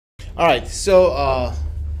All right, so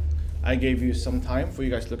I gave you some time for you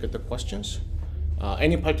guys to look at the questions.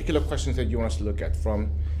 Any particular questions that you want us to look at from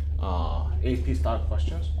AP style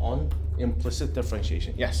questions on implicit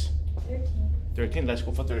differentiation? Yes? 13. 13, let's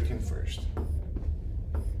go for 13 first.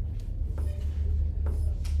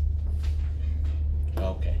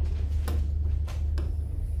 Okay.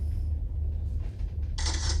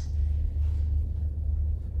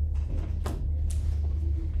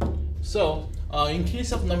 So, in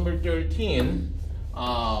case of number 13,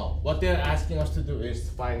 what they're asking us to do is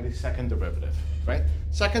find the second derivative, right?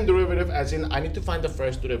 Second derivative as in I need to find the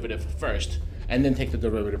first derivative first and then take the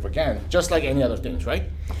derivative again, just like any other things, right?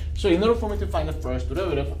 So in order for me to find the first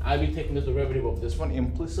derivative, I'll be taking the derivative of this one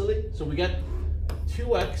implicitly. So we get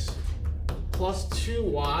 2x plus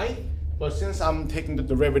 2y, but since I'm taking the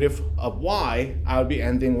derivative of y, I'll be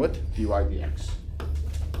ending with dy dx.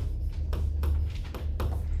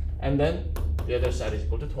 And then the other side is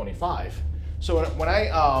equal to 25. So when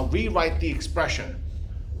I rewrite the expression,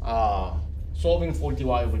 solving for dy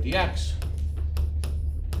over dx,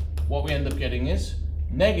 what we end up getting is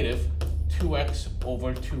negative 2x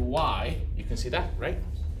over 2y. You can see that, right?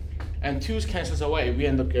 And 2's cancels away. We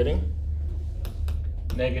end up getting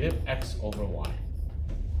negative x over y.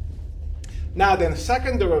 Now then,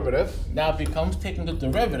 second derivative now becomes taking the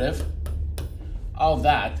derivative of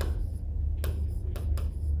that.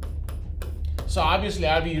 So obviously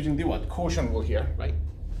I'll be using the what? Quotient rule here, right?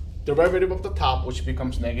 Derivative of the top, which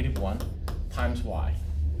becomes negative 1 times y.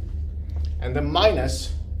 And then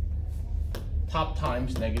minus top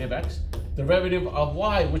times negative x. Derivative of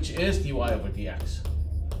y, which is dy over dx.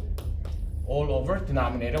 All over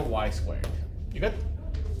denominator y squared. You good?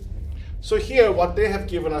 So here what they have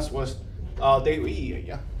given us was,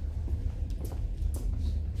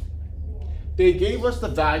 they gave us the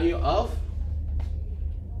value of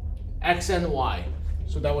x and y,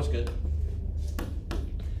 so that was good.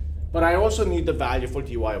 But I also need the value for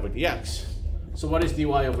dy over dx. So what is dy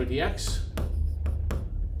over dx?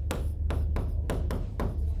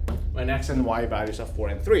 When x and y values are 4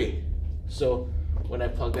 and 3. So when I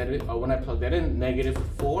plug that in, negative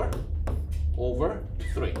 4 over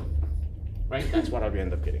 3. Right? That's what I'll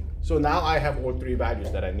end up getting. So now I have all three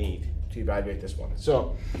values that I need to evaluate this one.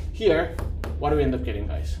 So here, what do we end up getting,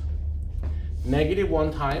 guys? Negative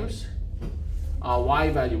 1 times y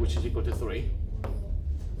value, which is equal to 3,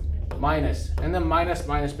 minus, and then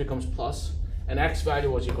minus becomes plus, and x value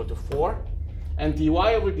was equal to 4, and dy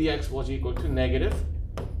over dx was equal to negative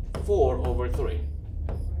 4 over 3,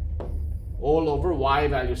 all over y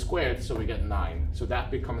value squared, so we get 9. So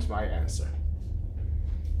that becomes my answer.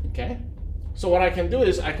 Okay? So what I can do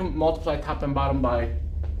is I can multiply top and bottom by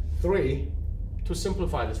 3 to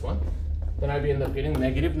simplify this one. Then I'll end up getting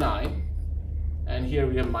negative 9. And here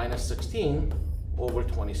we have minus 16 over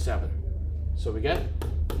 27. So we get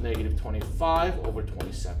negative 25 over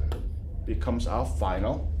 27. Becomes our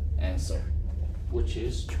final answer, which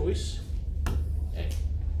is choice A.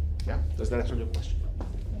 Yeah? Does that answer your question?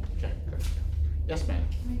 Okay, good. Yes, ma'am.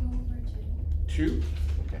 Can I go over 2?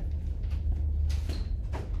 Okay.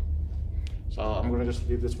 So I'm going to just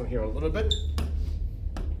leave this one here a little bit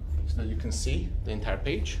so that you can see the entire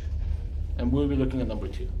page. And we'll be looking at number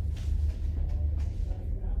 2.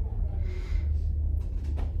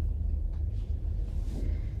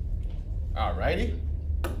 Alrighty.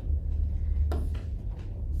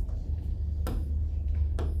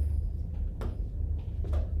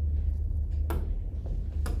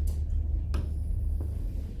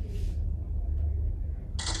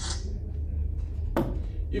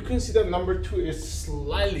 You can see that number 2 is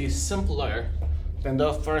slightly simpler than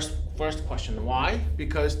the first question. Why?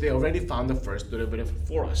 Because they already found the first derivative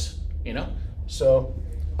for us, you know? So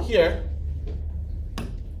here,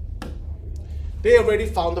 they already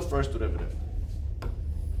found the first derivative.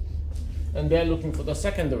 And they're looking for the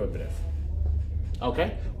second derivative.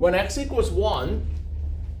 Okay? When x equals 1,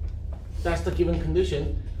 that's the given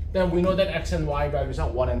condition, then we know that x and y values are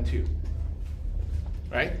 1 and 2.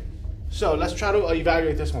 Right? So let's try to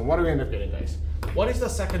evaluate this one. What do we end up getting, guys? What is the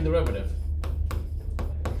second derivative?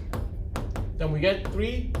 Then we get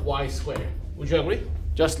 3y squared. Would you agree?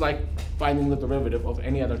 Just like finding the derivative of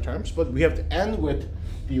any other terms, but we have to end with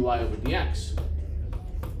dy over dx.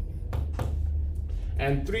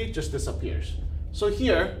 And 3 just disappears. So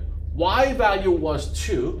here, y value was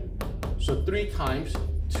 2, so 3 times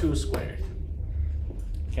 2 squared.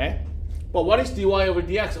 Okay? But what is dy over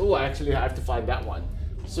dx? Oh, actually I have to find that one.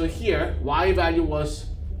 So here, y value was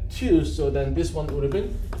 2, so then this one would have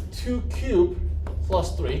been 2 cubed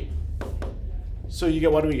plus 3. So you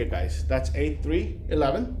get, what do we get, guys? That's 8, 3,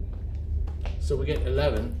 11. So we get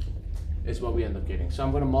 11 is what we end up getting. So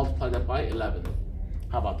I'm going to multiply that by 11.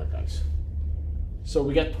 How about that, guys? So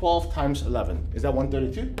we get 12 times 11. Is that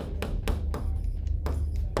 132?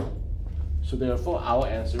 So therefore, our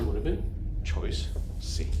answer would have been choice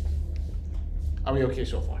C. Are we okay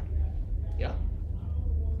so far? Yeah?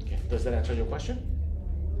 Okay. Does that answer your question?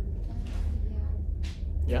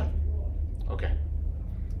 Yeah? Okay.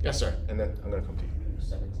 Yes, sir. And then I'm going to come to you.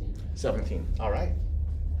 17. 17. All right.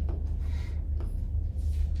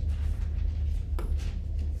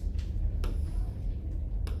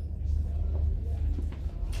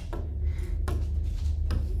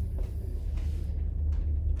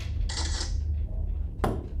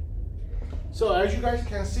 So as you guys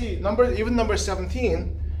can see, even number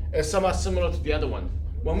 17 is somewhat similar to the other one.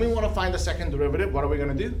 When we want to find the second derivative, what are we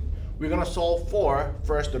going to do? We're going to solve for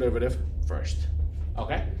first derivative first,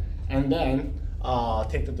 okay? And then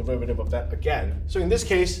take the derivative of that again. So in this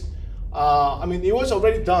case, I mean, it was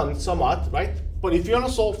already done somewhat, right? But if you want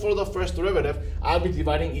to solve for the first derivative, I'll be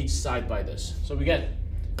dividing each side by this. So we get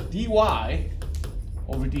dy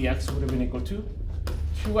over dx would have been equal to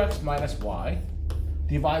 2x minus y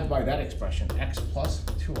divided by that expression, x plus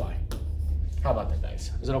 2y. How about that,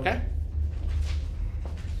 guys? Is it okay?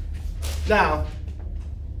 Now,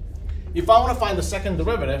 if I want to find the second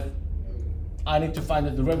derivative, I need to find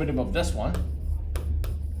the derivative of this one.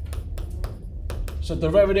 So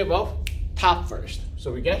derivative of top first.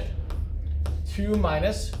 So we get 2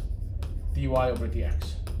 minus dy over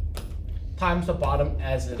dx times the bottom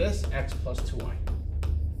as it is, x plus 2y.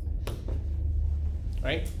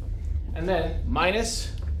 Right? And then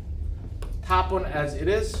minus top one as it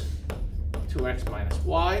is, 2x minus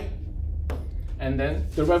y. And then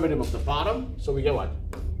derivative of the bottom. So we get what?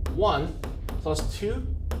 1 plus 2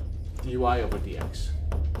 dy over dx.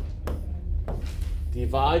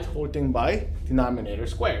 Divide whole thing by denominator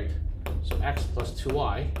squared. So x plus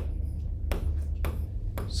 2y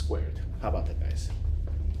squared. How about that, guys?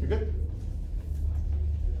 You good?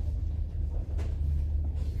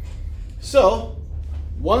 So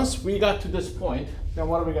once we got to this point, then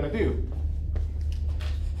what are we going to do?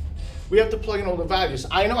 We have to plug in all the values.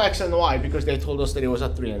 I know x and y because they told us that it was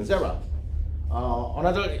at 3 and 0.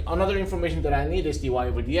 Another information that I need is dy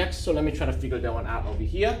over dx, so let me try to figure that one out over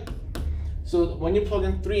here. So when you plug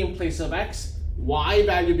in 3 in place of x, y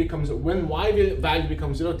value becomes, when y value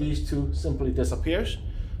becomes 0, these two simply disappears.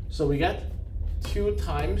 So we get 2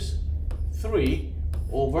 times 3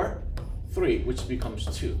 over 3, which becomes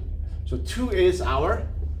 2. So 2 is our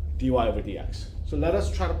dy over dx. So let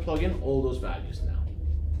us try to plug in all those values now.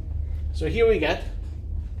 So here we get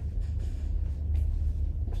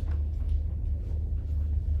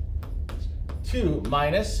 2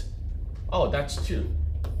 minus, oh, that's 2.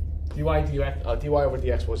 dy over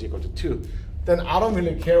dx was equal to 2. Then I don't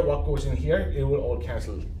really care what goes in here. It will all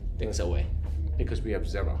cancel things away because we have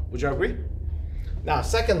 0. Would you agree? Now,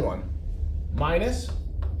 second one, minus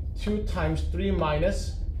 2 times 3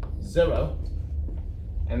 minus 0,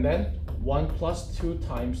 and then 1 plus 2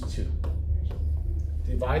 times 2.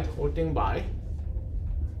 Divide whole thing by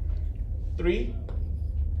 3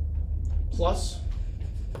 plus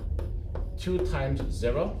 2 times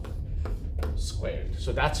 0 squared.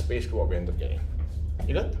 So that's basically what we end up getting.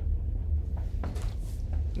 You good?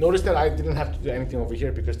 Notice that I didn't have to do anything over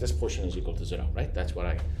here because this portion is equal to 0, right? That's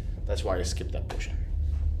why I skipped that portion.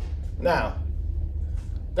 Now,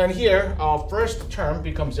 then here, our first term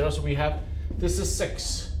becomes 0, so we have, this is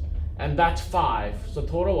 6, and that's 5. So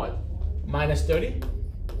total what? Minus 30.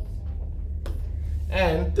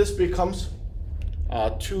 And this becomes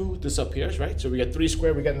 2 disappears, right? So we get 3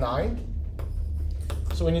 squared, we get 9.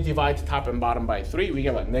 So when you divide top and bottom by 3, we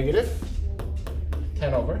get what? Negative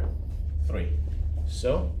 10 over 3.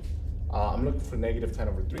 So I'm looking for negative 10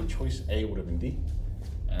 over 3. Choice A would have been the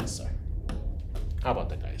answer. How about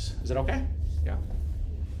that, guys? Is it okay? Yeah.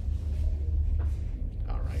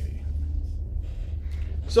 Alrighty.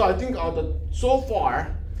 So I think so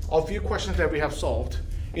far, a few questions that we have solved.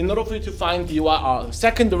 In order for you to find the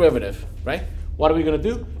second derivative, right? What are we gonna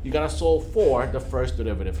do? You gotta solve for the first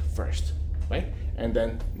derivative first, right? And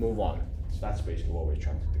then move on. So that's basically what we're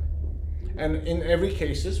trying to do. And in every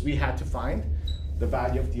cases, we had to find the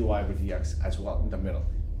value of dy over dx as well in the middle.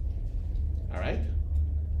 All right?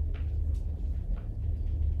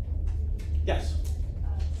 Yes?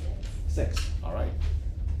 6. All right.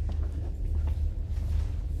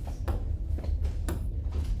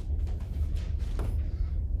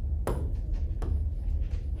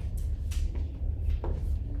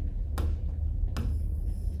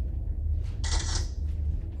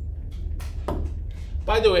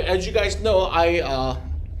 By the way, as you guys know, I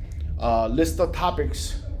list the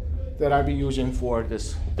topics that I'll be using for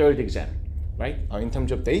this third exam, right? In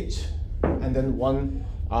terms of dates, and then one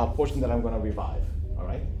portion that I'm going to revive, all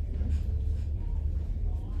right?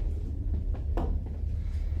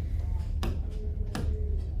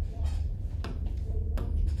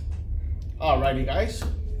 Alrighty, guys.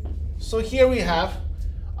 So here we have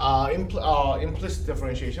implicit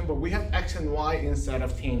differentiation, but we have x and y instead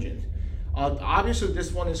of tangent. Obviously,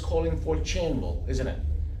 this one is calling for chain rule, isn't it?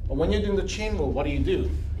 But when you're doing the chain rule, what do?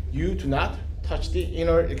 You do not touch the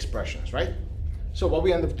inner expressions, right? So what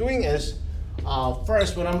we end up doing is,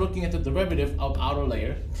 first, when I'm looking at the derivative of outer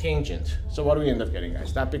layer, tangent. So what do we end up getting,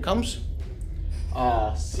 guys? That becomes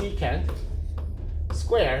secant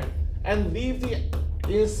square, and leave the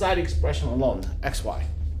inside expression alone, xy.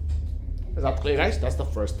 Is that clear, guys? That's the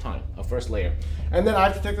first layer. And then I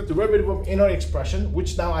have to take the derivative of inner expression,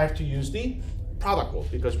 which now I have to use the product rule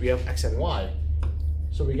because we have x and y.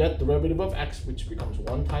 So we get derivative of x, which becomes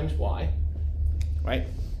 1 times y, right?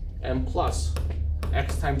 And plus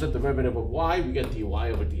x times the derivative of y, we get dy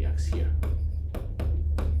over dx here.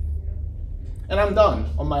 And I'm done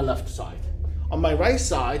on my left side. On my right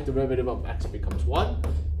side, derivative of x becomes 1.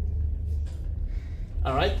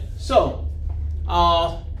 All right, so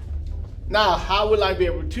now how will I be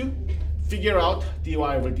able to figure out dy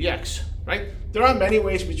over dx, right? There are many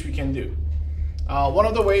ways which we can do. One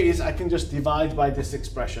of the ways is I can just divide by this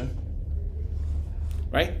expression,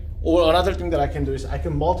 right? Or another thing that I can do is I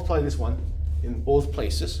can multiply this one in both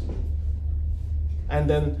places and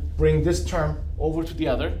then bring this term over to the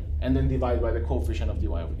other and then divide by the coefficient of dy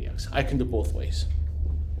over dx. I can do both ways,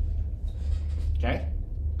 okay?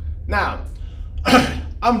 Now,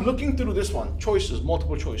 I'm looking through this one, choices,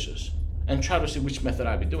 multiple choices, and try to see which method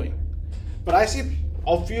I'll be doing. But I see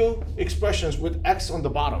a few expressions with x on the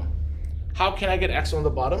bottom. How can I get x on the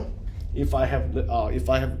bottom? If I have,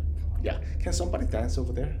 yeah, can somebody dance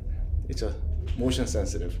over there? It's a motion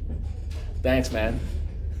sensitive. Thanks, man.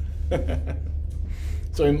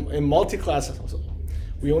 So in multi-class,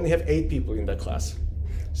 we only have 8 people in that class.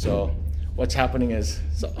 So what's happening is,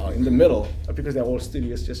 in the middle, because they're all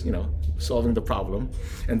studious, just, solving the problem,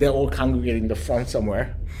 and they're all congregating in the front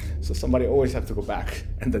somewhere. So somebody always have to go back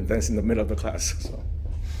and then dance in the middle of the class. So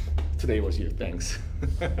today was you, thanks.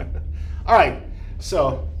 All right,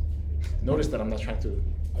 so notice that I'm not trying to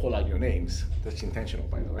call out your names. That's intentional,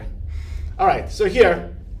 by the way. All right, so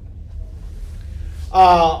here,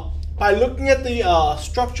 by looking at the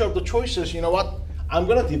structure of the choices, you know what? I'm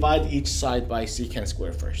gonna divide each side by secant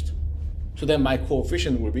square first. So then my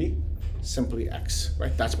coefficient will be simply x,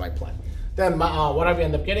 right? That's my plan. Then what I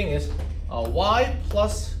end up getting is y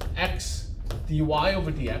plus x dy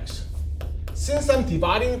over dx. Since I'm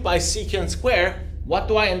dividing by secant square, what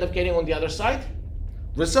do I end up getting on the other side?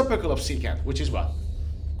 Reciprocal of secant, which is what?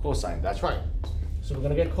 Cosine, that's right. So we're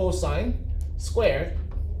gonna get cosine squared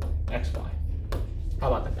xy. How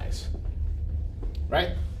about that, guys?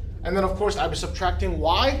 Right? And then of course I'll be subtracting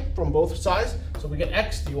y from both sides. So we get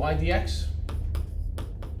x dy dx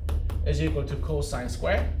is equal to cosine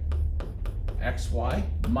squared xy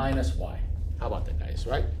minus y. How about that, guys,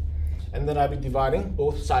 right? And then I'll be dividing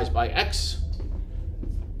both sides by x.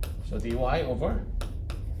 So dy over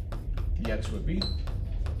dx would be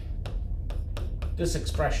this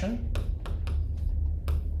expression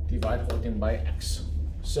divide whole thing by x.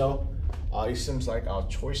 So it seems like our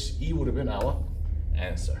choice E would have been our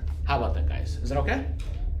answer. How about that, guys? Is that okay?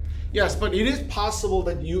 Yes, but it is possible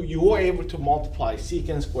that you were able to multiply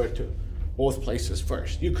secant squared to both places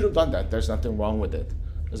first. You could have done that. There's nothing wrong with it.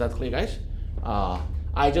 Is that clear, guys?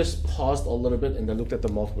 I just paused a little bit and then looked at the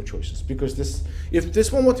multiple choices because if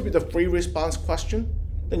this one were to be the free response question,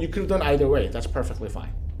 then you could have done either way. That's perfectly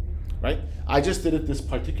fine, right? I just did it this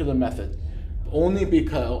particular method only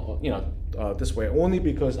because, this way, only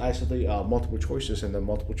because I said the multiple choices and the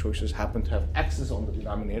multiple choices happen to have x's on the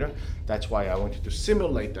denominator. That's why I wanted to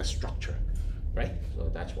simulate that structure, right? So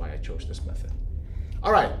that's why I chose this method.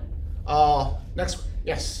 All right, next,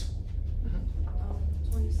 yes?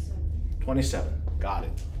 27. 27, got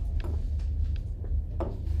it.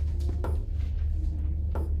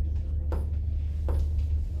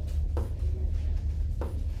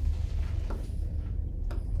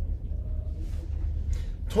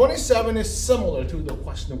 (27) is similar to the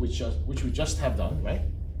question which we just have done, right?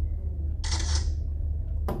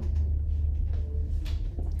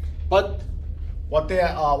 But what they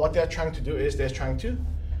are trying to do is they're trying to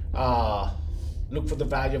look for the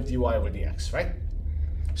value of dy over dx, right?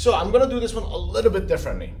 So I'm going to do this one a little bit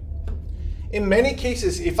differently. In many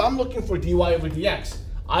cases, if I'm looking for dy over dx,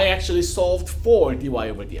 I actually solved for dy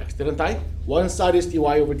over dx, didn't I? One side is dy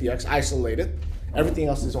over dx, isolated. Everything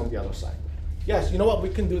else is on the other side. Yes, you know what? We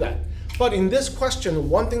can do that. But in this question,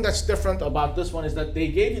 one thing that's different about this one is that they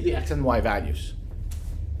gave you the x and y values,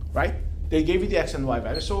 right? They gave you the x and y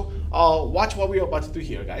values. So watch what we're about to do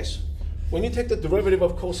here, guys. When you take the derivative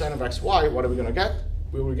of cosine of xy, what are we going to get?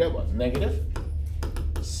 We will get what? Negative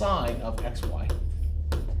sine of xy.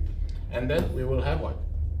 And then we will have what?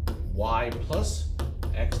 Y plus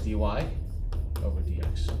x dy over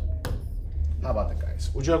dx. How about that,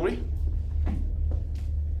 guys? Would you agree?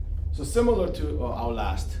 So similar to our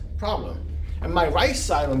last problem. And my right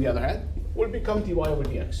side, on the other hand, will become dy over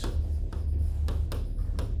dx.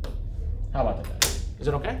 How about that, guys? Is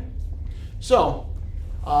it okay? So,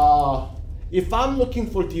 if I'm looking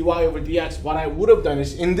for dy over dx, what I would have done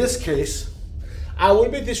is, in this case, I will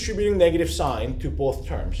be distributing negative sign to both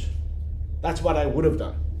terms. That's what I would have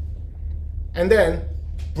done. And then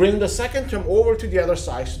bring the second term over to the other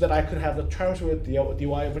side so that I could have the terms with dy over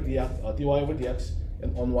dx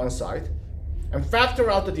on one side, and factor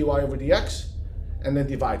out the dy over dx, and then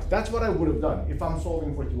divide. That's what I would have done if I'm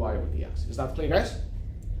solving for dy over dx. Is that clear, guys?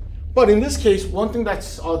 But in this case, one thing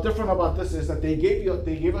that's different about this is that they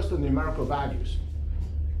gave us the numerical values.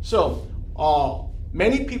 So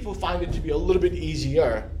many people find it to be a little bit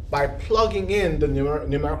easier by plugging in the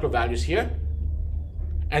numerical values here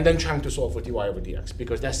and then trying to solve for dy over dx,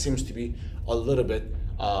 because that seems to be a little bit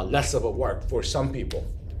less of a work for some people.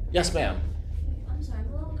 Yes, ma'am? I'm sorry,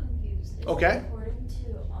 I'm a little confused. Okay. According to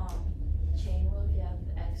chain rule, if you have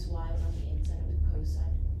x, y on the inside of the cosine,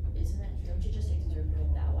 isn't it? Don't you just take the derivative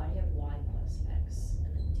of that? Why do you have y plus x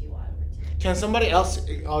and then dy over t? Can somebody else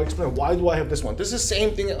explain why do I have this one? This is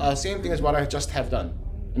same thing as what I just have done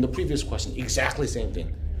in the previous question. Exactly same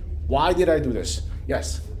thing. Why did I do this?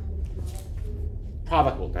 Yes.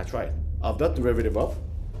 Product rule. That's right. Of the derivative of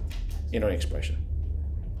inner expression.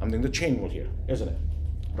 I'm doing the chain rule here, isn't it?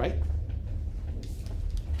 Right?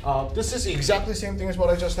 This is exactly the same thing as what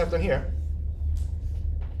I just have done here.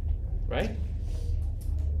 Right?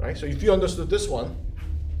 Right? So if you understood this one,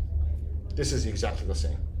 this is exactly the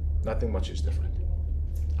same. Nothing much is different.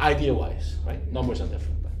 Idea-wise, right? Numbers are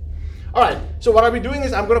different. But. All right, so what I'll be doing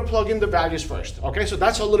is I'm going to plug in the values first. Okay, so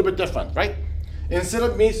that's a little bit different, right? Instead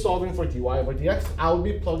of me solving for dy over dx, I'll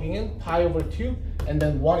be plugging in pi over 2 and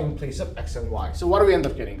then 1 in place of x and y. So what do we end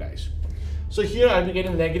up getting, guys? So here I'll be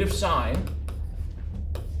getting negative sine.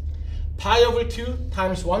 Pi over 2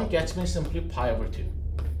 times 1 gets me simply pi over 2.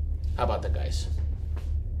 How about that, guys?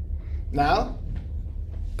 Now,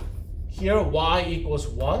 here y equals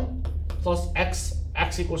 1 plus x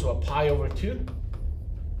equals pi over 2,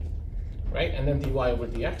 right? And then dy over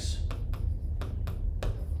dx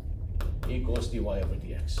equals dy over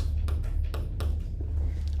dx.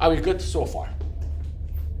 Are we good so far?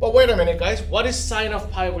 But wait a minute, guys. What is sine of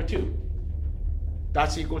pi over 2?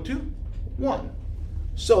 That's equal to 1.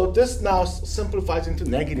 So this now simplifies into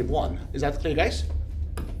negative 1. Is that clear, guys?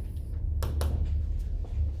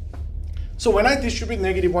 So when I distribute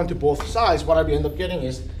negative 1 to both sides, what I end up getting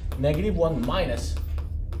is negative 1 minus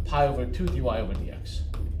pi over 2 dy over dx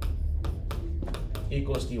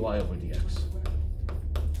equals dy over dx.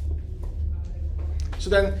 So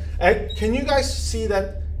then, can you guys see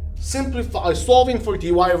that solving for dy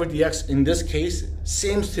over dx in this case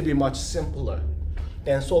seems to be much simpler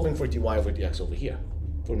than solving for dy over dx over here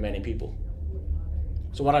for many people.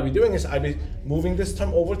 So what I'll be doing is I'll be moving this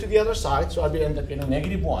term over to the other side, so I'll be end up getting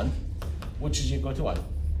negative 1, which is equal to what?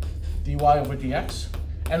 Dy over dx.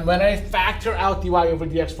 And when I factor out dy over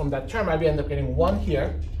dx from that term, I'll be end up getting 1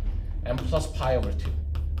 here and plus pi over 2.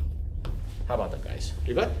 How about that, guys?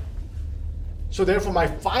 You good? So therefore, my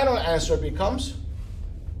final answer becomes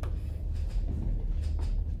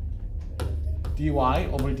dy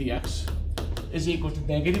over dx is equal to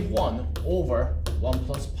negative 1 over 1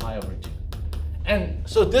 plus pi over 2. And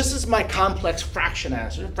so this is my complex fraction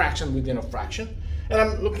answer, fraction within a fraction. And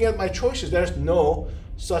I'm looking at my choices. There's no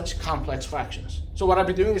such complex fractions. So what I'll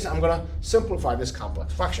be doing is I'm going to simplify this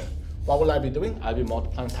complex fraction. What will I be doing? I'll be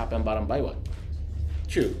multiplying top and bottom by what?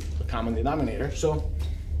 2, the common denominator. So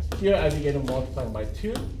here I'll be getting multiplying by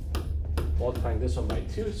 2, multiplying this one by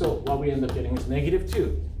 2. So what we end up getting is negative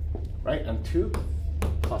 2, right? And 2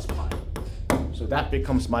 plus pi. So that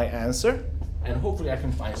becomes my answer. And hopefully I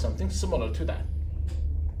can find something similar to that.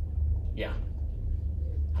 Yeah.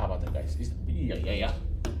 How about that, guys? Yeah.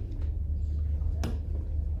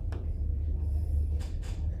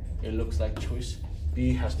 It looks like choice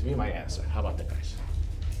B has to be my answer. How about that, guys?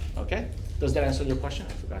 Okay? Does that answer your question?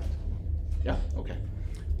 I forgot. Yeah? Okay.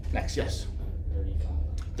 Next, yes.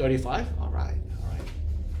 35? All right.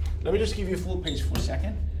 Let me just give you a full page for a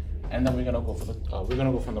second, and then we're gonna go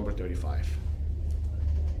for number 35.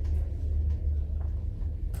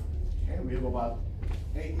 Okay, we have about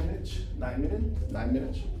 8 minutes, 9 minutes, 9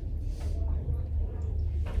 minutes.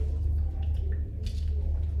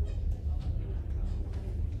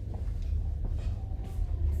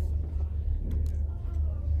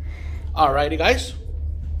 Alrighty, guys.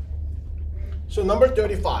 So number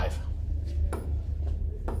 35.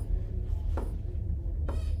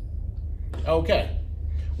 Okay.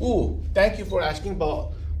 Ooh, thank you for asking. But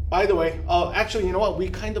by the way, actually, you know what? We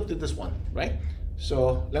kind of did this one, right?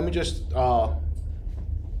 So let me just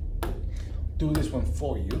do this one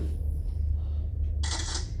for you.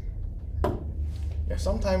 Yeah,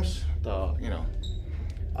 sometimes the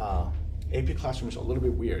AP classroom is a little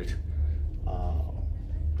bit weird.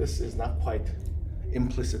 This is not quite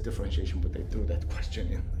implicit differentiation, but they threw that question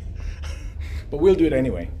in. But we'll do it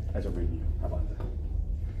anyway as a review. How about that?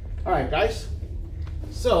 All right, guys.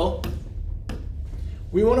 So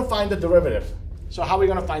we want to find the derivative. So how are we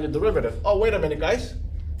going to find the derivative? Oh, wait a minute, guys.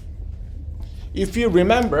 If you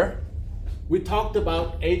remember, we talked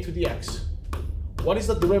about a to the x. What is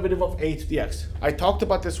the derivative of a to the x? I talked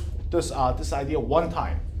about this idea one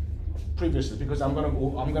time previously, because I'm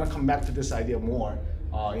gonna come back to this idea more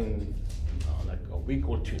in like a week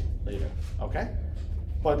or two later. Okay,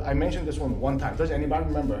 but I mentioned this one time. Does anybody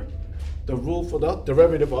remember the rule for the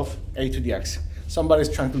derivative of a to the x? Somebody's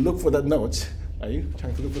trying to look for the notes. Are you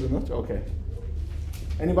trying to look for the notes? Okay.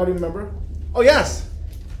 Anybody remember? Oh yes.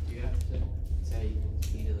 You have to say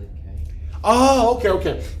e to the k. Oh,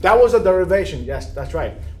 okay. That was a derivation. Yes, that's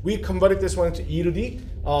right. We converted this one to e to the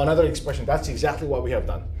another expression. That's exactly what we have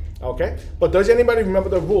done. Okay, but does anybody remember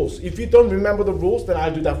the rules? If you don't remember the rules, then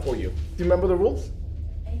I'll do that for you. Do you remember the rules?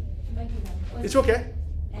 It's okay.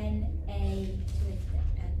 N A to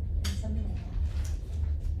N something like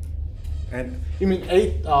that. And you mean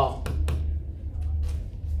a?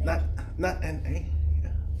 Not N A.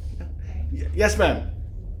 Yeah. Yes, ma'am.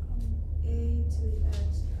 A to the X.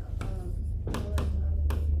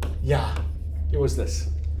 Yeah, it was this.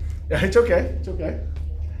 Yeah, it's okay. It's okay.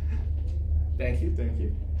 Thank you.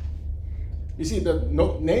 You see, the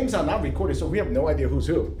names are not recorded, so we have no idea who's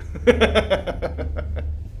who.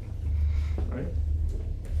 Right?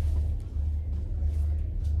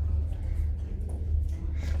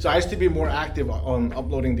 So I used to be more active on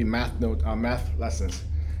uploading the math lessons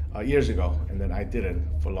years ago, and then I didn't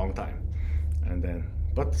for a long time,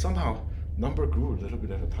 but somehow number grew a little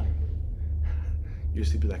bit at a time.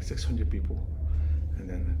 Used to be like 600 people, and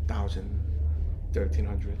then 1,000,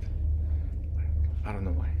 1,300. I don't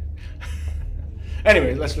know why.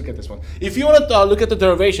 Anyway, let's look at this one. If you want to look at the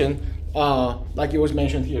derivation, like it was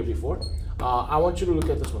mentioned here before, I want you to look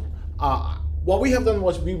at this one. What we have done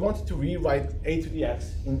was we wanted to rewrite a to the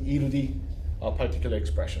x in e to the particular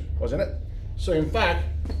expression, wasn't it? So in fact,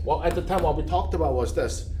 at the time what we talked about was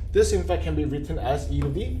this. This in fact can be written as e to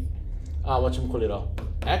the,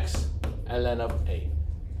 x ln of a.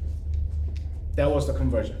 That was the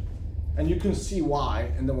conversion. And you can see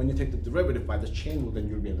why, and then when you take the derivative by the chain rule, then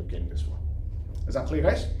you'll end up getting this one. Is that clear,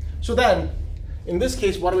 guys? So then, in this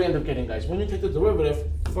case, what do we end up getting, guys? When you take the derivative,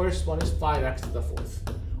 first one is 5x to the fourth.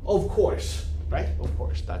 Of course, right? Of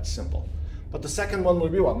course, that's simple. But the second one will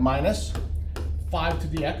be what? Minus 5 to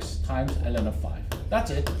the x times ln of 5. That's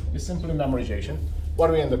it. It's simply memorization. What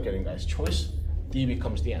do we end up getting, guys? Choice D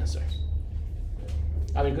becomes the answer.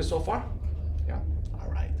 Are we good so far? Yeah? All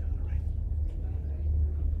right.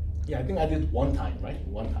 Yeah, I think I did one time, right?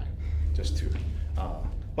 One time, just to.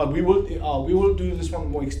 But we will do this one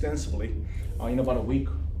more extensively in about a week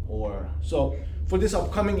or so. For this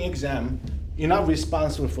upcoming exam, you're not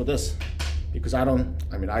responsible for this because I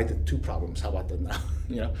did 2 problems. How about that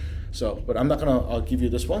now? So, but I'm not gonna give you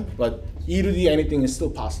this one. But e to the anything is still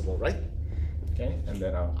possible, right? Okay, and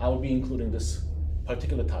then I will be including this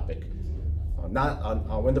particular topic. Not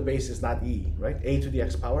when the base is not e, right? A to the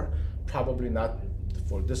x power, probably not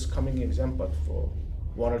for this coming exam, but for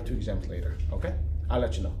 1 or 2 exams later. Okay. I'll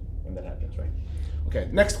let you know when that happens, right? Okay,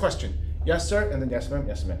 next question. Yes, sir, and then yes, ma'am,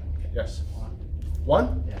 yes, ma'am. Yes.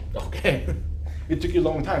 1? Yeah. Okay. It took you a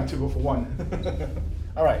long time to go for 1.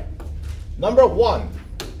 All right. Number 1.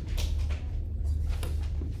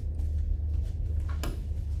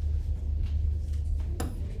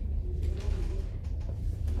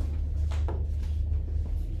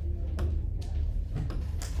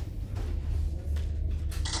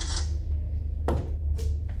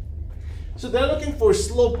 So they're looking for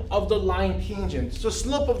slope of the line tangent. So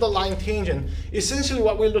slope of the line tangent, essentially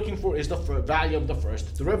what we're looking for is the value of the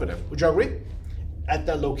first derivative. Would you agree? At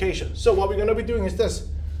that location. So what we're going to be doing is this.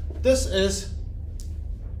 This is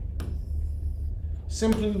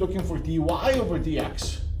simply looking for dy over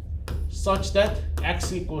dx such that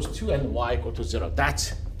x equals 2 and y equal to 0.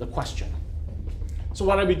 That's the question. So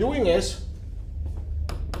what I'll be doing is,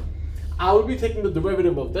 I will be taking the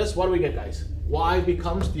derivative of this. What do we get, guys? Y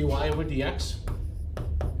becomes dy over dx,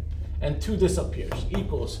 and 2 disappears,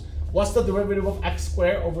 equals, what's the derivative of x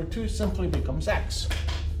squared over 2? Simply becomes x,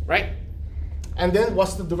 right? And then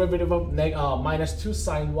what's the derivative of minus 2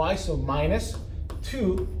 sine y? So minus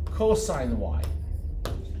 2 cosine y,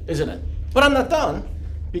 isn't it? But I'm not done,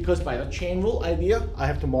 because by the chain rule idea, I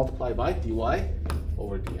have to multiply by dy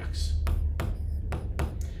over dx.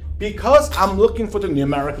 Because I'm looking for the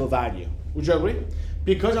numerical value. Would you agree?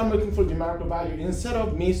 Because I'm looking for numerical value, instead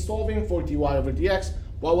of me solving for dy over dx,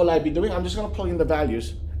 what will I be doing? I'm just going to plug in the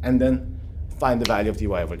values and then find the value of dy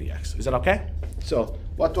over dx. Is that okay? So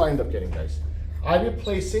what do I end up getting, guys? I'm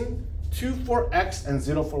replacing 2 for x and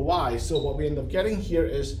 0 for y. So what we end up getting here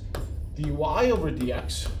is dy over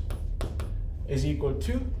dx is equal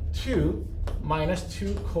to 2 minus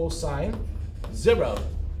 2 cosine 0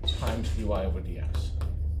 times dy over dx.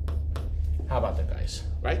 How about that, guys?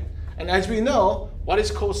 Right? And as we know, what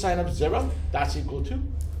is cosine of 0? That's equal to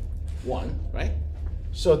 1, right?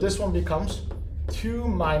 So this one becomes 2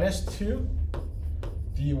 minus 2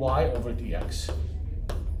 dy over dx.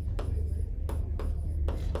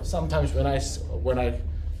 Sometimes when I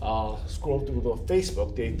scroll through the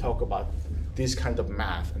Facebook, they talk about this kind of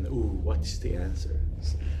math, and ooh, what's the answer?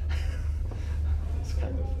 It's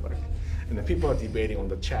kind of like, and the people are debating on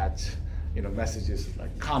the chat, you know, messages,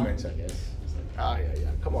 like comments, I guess. It's like, ah, yeah,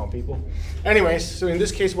 come on, people. Anyways, so in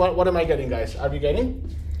this case, what am I getting, guys? Are we getting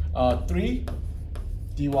 3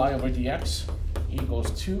 dy over dx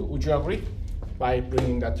equals 2, would you agree? By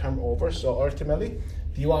bringing that term over, so ultimately,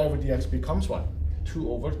 dy over dx becomes what?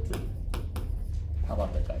 2 over 3. How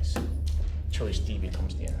about that, guys? Choice D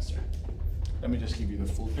becomes the answer. Let me just give you the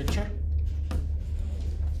full picture.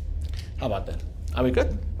 How about that? Are we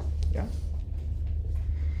good? Yeah?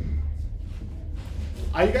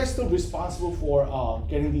 Are you guys still responsible for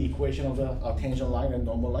getting the equation of the tangent line and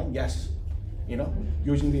normal line? Yes. You know,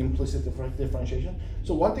 using the implicit differentiation.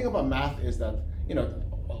 So one thing about math is that, you know,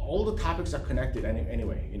 all the topics are connected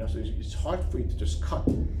anyway, you know, so it's hard for you to just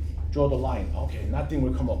draw the line. Okay, nothing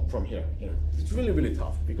will come up from here. You know, it's really, really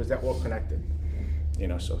tough because they're all connected. You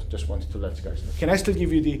know, so just wanted to let you guys know. Can I still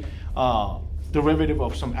give you the derivative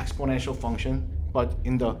of some exponential function, but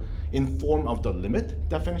in form of the limit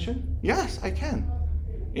definition? Yes, I can.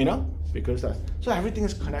 You know, because so everything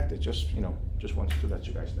is connected. Just, you know, just wanted to let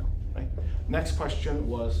you guys know. Right. Next question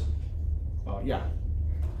was, yeah.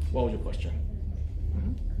 What was your question?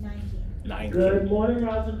 19. Good morning,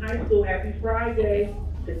 Roslyn High School. Happy Friday.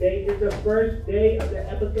 Today is the first day of the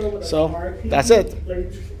episode with so that's it.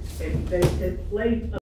 Place